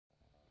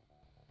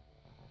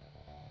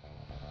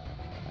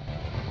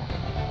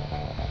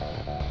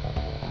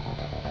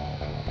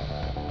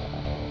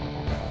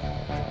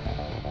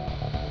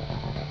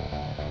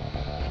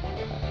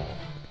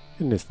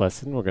In this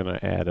lesson, we're going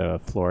to add a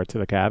floor to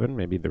the cabin,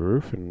 maybe the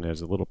roof, and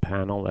there's a little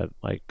panel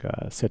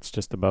that sits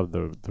just above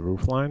the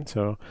roof line.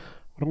 So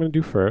what I'm going to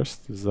do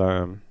first is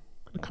I'm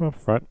going to come up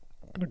front.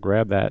 I'm going to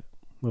grab that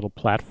little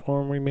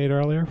platform we made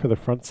earlier for the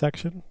front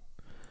section.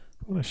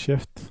 I'm going to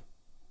shift,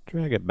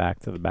 drag it back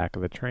to the back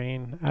of the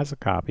train as a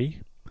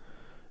copy.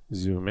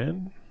 Zoom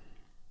in.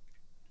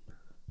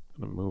 I'm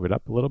going to move it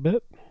up a little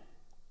bit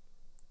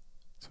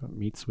so it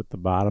meets with the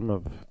bottom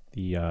of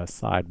the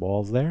side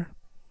walls there.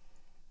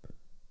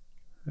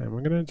 And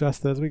we're going to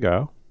adjust as we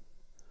go.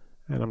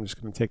 And I'm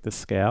just going to take the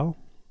scale,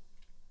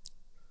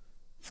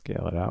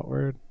 scale it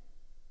outward,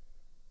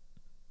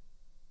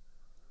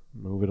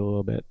 move it a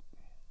little bit,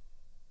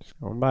 just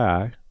going by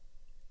eye.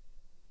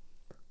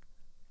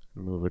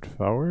 Move it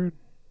forward.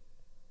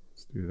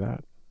 Let's do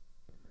that.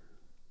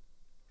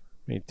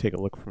 Maybe take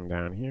a look from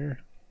down here.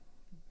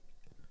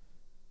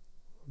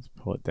 Let's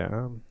pull it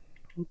down.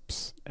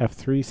 Oops,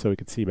 F3 so we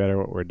can see better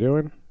what we're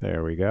doing.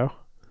 There we go.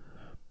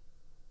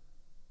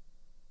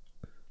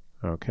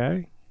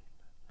 Okay.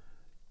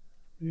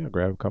 Yeah,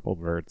 grab a couple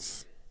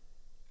verts.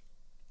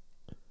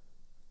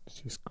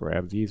 Let's just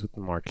grab these with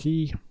the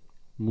marquee.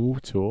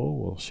 Move tool,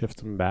 we'll shift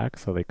them back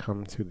so they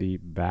come to the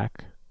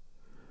back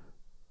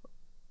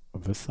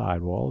of the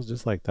side walls,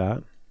 just like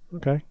that.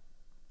 Okay.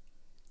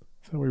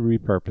 So we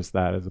repurpose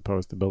that as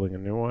opposed to building a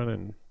new one,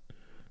 and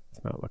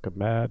it's not looking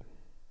bad.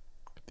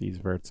 These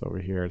verts over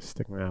here are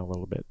sticking out a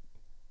little bit.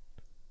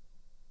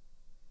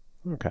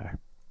 Okay.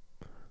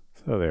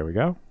 So there we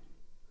go.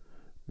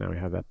 Now we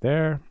have that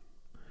there.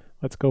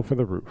 Let's go for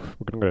the roof.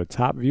 We're going to go to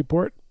top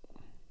viewport.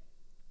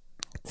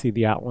 See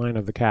the outline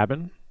of the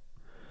cabin.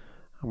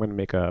 I'm going to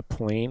make a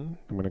plane.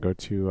 I'm going to go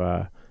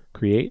to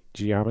create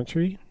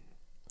geometry,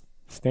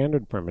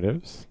 standard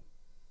primitives,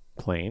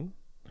 plane.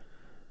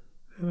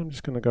 And I'm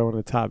just going to go in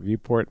the top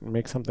viewport and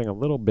make something a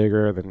little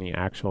bigger than the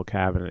actual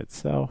cabin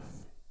itself.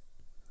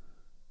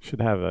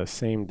 Should have the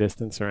same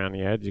distance around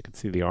the edge. You can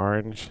see the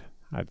orange.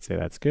 I'd say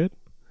that's good.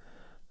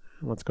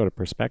 And let's go to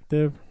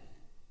perspective.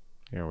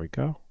 There we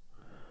go.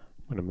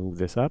 I'm going to move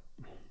this up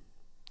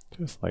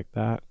just like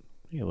that,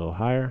 maybe a little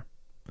higher.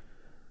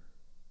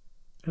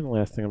 And the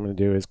last thing I'm going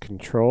to do is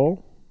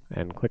control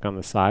and click on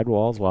the side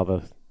walls while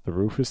the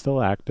roof is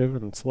still active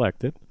and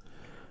selected.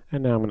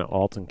 And now I'm going to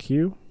Alt and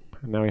Q.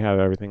 And now we have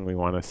everything we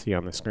want to see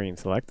on the screen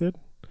selected.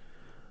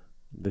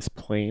 This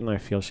plane I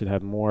feel should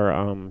have more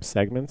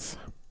segments.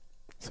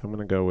 So I'm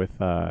going to go with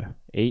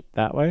 8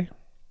 that way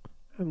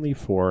and leave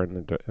 4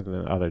 in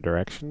the other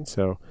direction.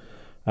 So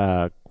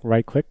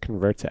right click,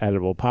 convert to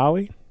editable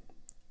poly.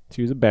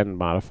 Choose a bend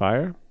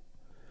modifier.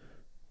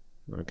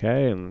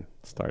 Okay, and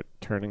start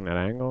turning that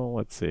angle.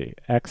 Let's see,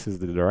 X is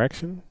the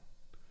direction.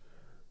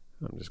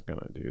 I'm just going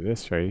to do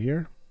this right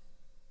here.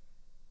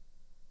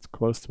 It's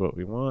close to what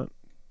we want.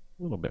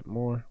 A little bit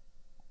more.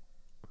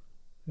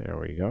 There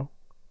we go.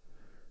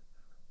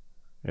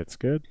 It's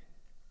good.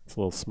 It's a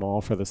little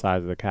small for the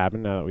size of the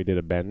cabin now that we did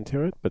a bend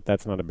to it, but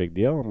that's not a big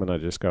deal. I'm going to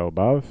just go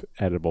above,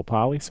 editable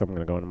poly. So I'm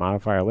going to go into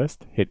modifier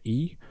list, hit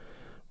E.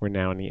 We're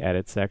now in the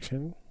edit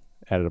section.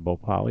 Editable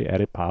poly,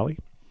 edit poly.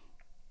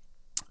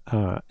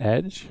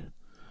 Edge.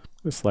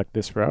 We'll select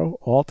this row.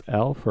 Alt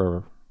L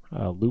for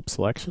loop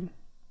selection.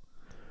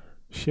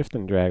 Shift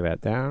and drag that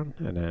down,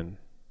 and then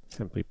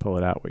simply pull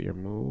it out with your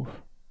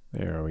move.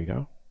 There we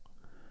go.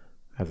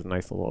 Has a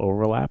nice little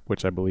overlap,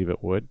 which I believe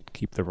it would.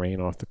 Keep the rain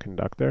off the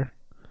conductor.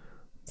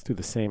 Let's do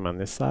the same on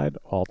this side.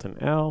 Alt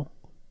and L.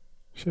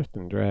 Shift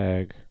and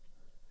drag,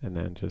 and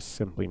then just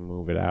simply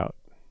move it out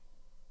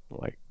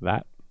like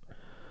that.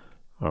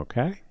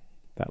 Okay,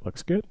 that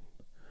looks good.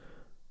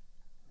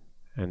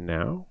 And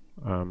now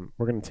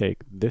we're going to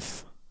take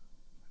this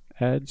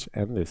edge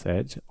and this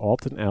edge,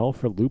 Alt and L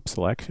for loop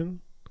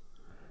selection.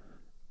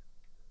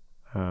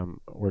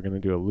 We're going to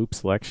do a loop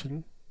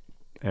selection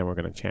and we're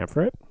going to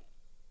chamfer it.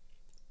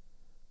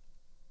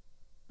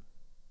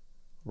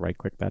 Right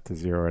click that to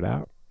zero it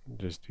out.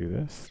 Just do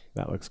this.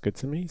 That looks good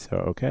to me, so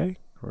okay.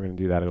 We're going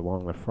to do that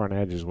along the front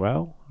edge as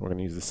well. We're going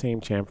to use the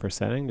same chamfer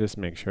setting. Just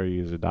make sure you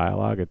use a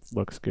dialog. It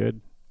looks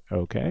good.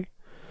 Okay.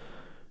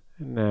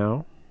 And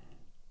now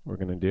what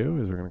we're going to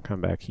do is we're going to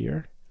come back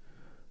here.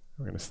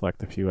 We're going to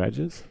select a few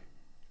edges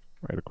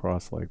right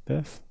across like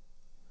this.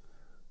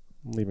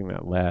 I'm leaving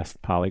that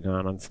last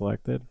polygon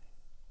unselected.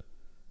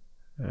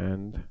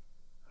 And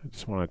I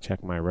just want to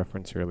check my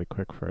reference really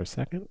quick for a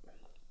second.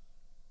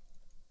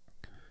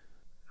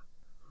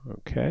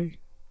 Okay.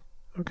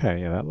 Okay,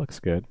 yeah, that looks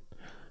good.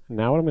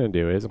 Now what I'm going to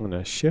do is I'm going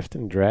to shift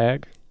and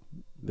drag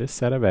this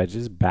set of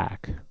edges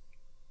back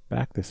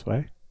this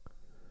way,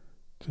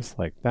 just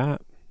like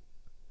that.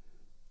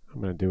 I'm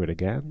going to do it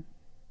again,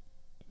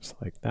 just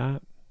like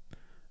that.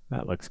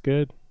 That looks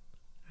good.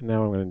 And now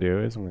what I'm going to do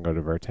is I'm going to go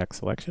to vertex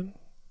selection.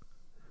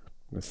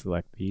 I'm going to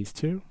select these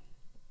two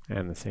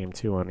and the same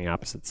two on the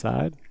opposite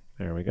side.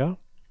 There we go.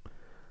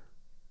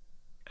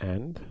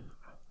 And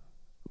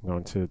I'm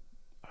going to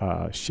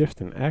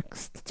Shift and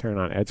X to turn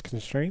on edge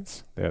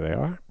constraints. There they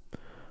are.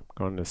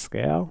 I'm going to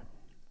scale.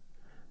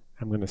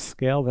 I'm going to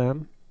scale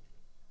them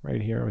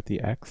right here with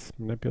the X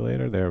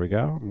manipulator. There we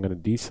go. I'm going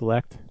to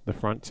deselect the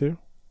front two,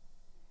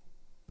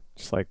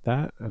 just like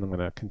that, and I'm going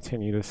to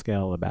continue to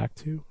scale the back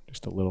two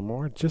just a little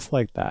more, just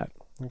like that.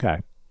 Okay.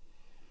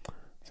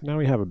 So now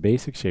we have a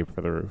basic shape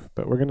for the roof,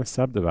 but we're going to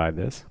subdivide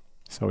this,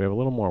 so we have a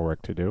little more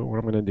work to do. What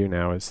I'm going to do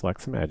now is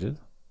select some edges.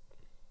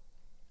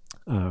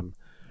 I'm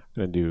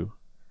going to do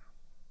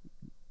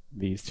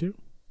these two.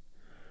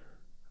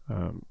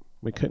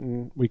 We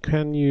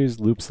can use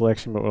loop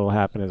selection, but what will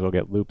happen is we'll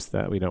get loops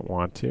that we don't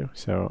want to.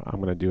 So I'm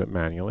going to do it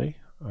manually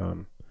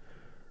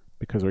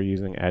because we're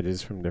using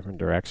edges from different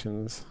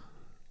directions.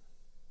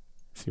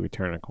 See, we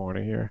turn a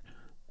corner here.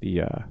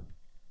 The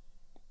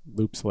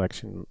loop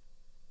selection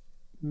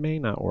may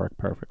not work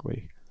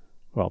perfectly.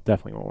 Well,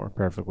 definitely won't work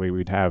perfectly.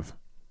 We'd have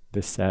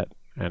this set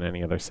and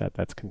any other set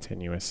that's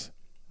continuous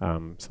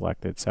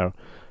selected. So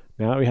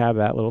now that we have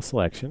that little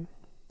selection,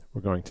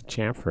 we're going to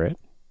chamfer it.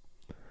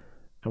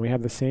 And we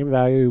have the same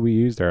value we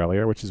used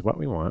earlier, which is what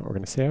we want. We're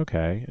going to say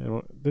OK.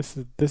 And this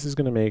is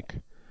going to make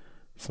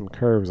some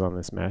curves on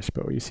this mesh.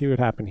 But what you see what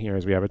happened here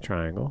is we have a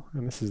triangle.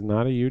 And this is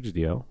not a huge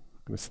deal.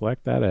 I'm going to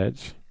select that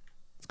edge.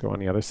 Let's go on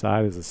the other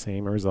side. Is the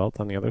same result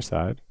on the other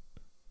side.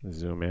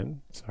 Zoom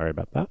in. Sorry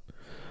about that.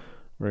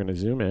 We're going to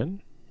zoom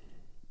in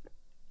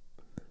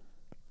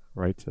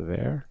right to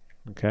there.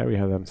 Okay, we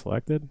have them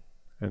selected.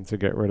 And to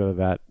get rid of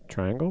that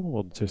triangle,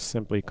 we'll just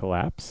simply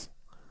collapse.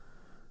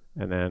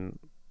 And then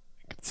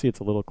you can see it's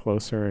a little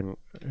closer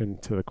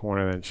into the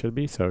corner than it should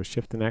be. So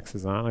Shift and X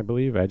is on, I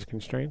believe, edge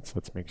constraints.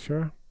 Let's make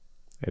sure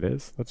it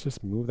is. Let's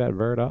just move that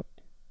vert up.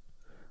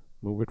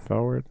 Move it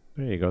forward.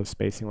 There you go.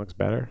 Spacing looks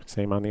better.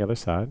 Same on the other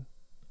side.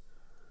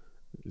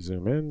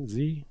 Zoom in,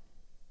 Z.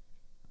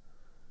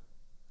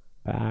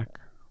 Back,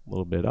 a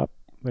little bit up.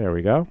 There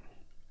we go.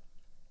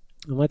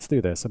 And let's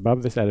do this.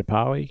 Above this edit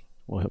poly,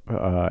 we'll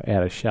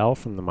add a shell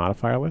from the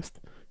modifier list.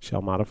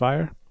 Shell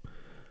modifier.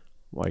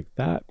 Like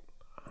that.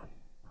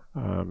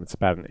 It's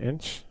about 1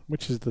 inch,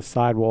 which is the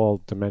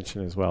sidewall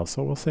dimension as well.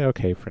 So we'll say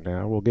OK for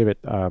now. We'll give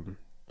it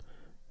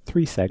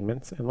 3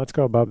 segments. And let's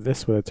go above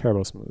this with a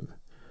turbo smooth.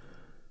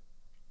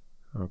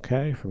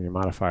 OK, from your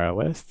modifier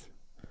list.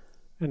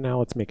 And now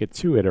let's make it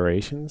 2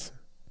 iterations.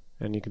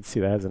 And you can see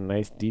that has a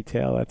nice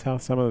detail. That's how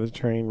some of the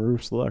train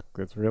roofs look.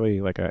 It's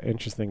really like an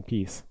interesting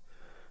piece.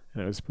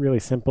 And it was really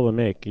simple to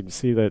make. You can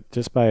see that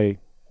just by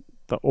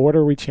the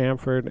order we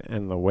chamfered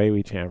and the way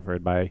we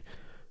chamfered, by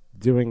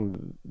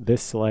doing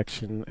this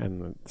selection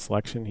and the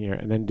selection here,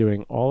 and then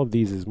doing all of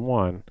these as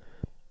one,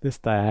 this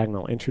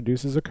diagonal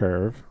introduces a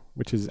curve,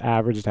 which is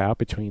averaged out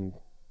between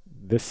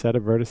this set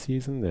of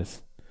vertices and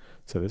this.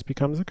 So this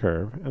becomes a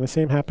curve. And the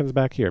same happens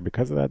back here.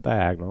 Because of that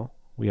diagonal,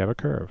 we have a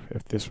curve.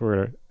 If this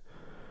were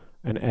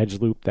an edge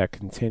loop that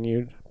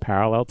continued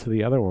parallel to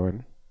the other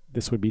one,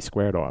 this would be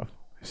squared off.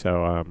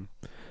 So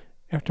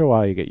after a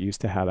while you get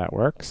used to how that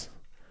works.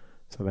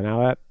 So then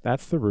now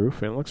that's the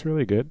roof, and it looks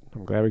really good.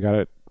 I'm glad we got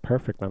it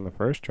perfect on the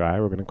first try.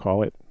 We're going to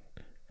call it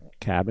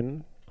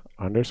cabin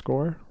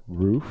underscore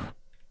roof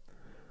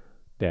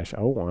dash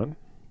 01.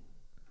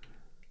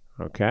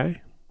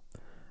 Okay.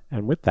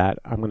 And with that,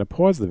 I'm going to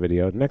pause the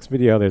video. The next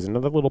video, there's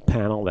another little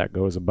panel that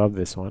goes above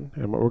this one.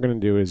 And what we're going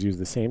to do is use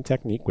the same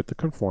technique with the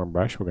conform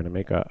brush. We're going to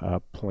make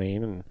a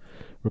plane, and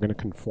we're going to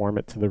conform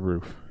it to the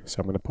roof.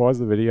 So I'm going to pause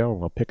the video, and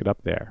we'll pick it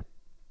up there.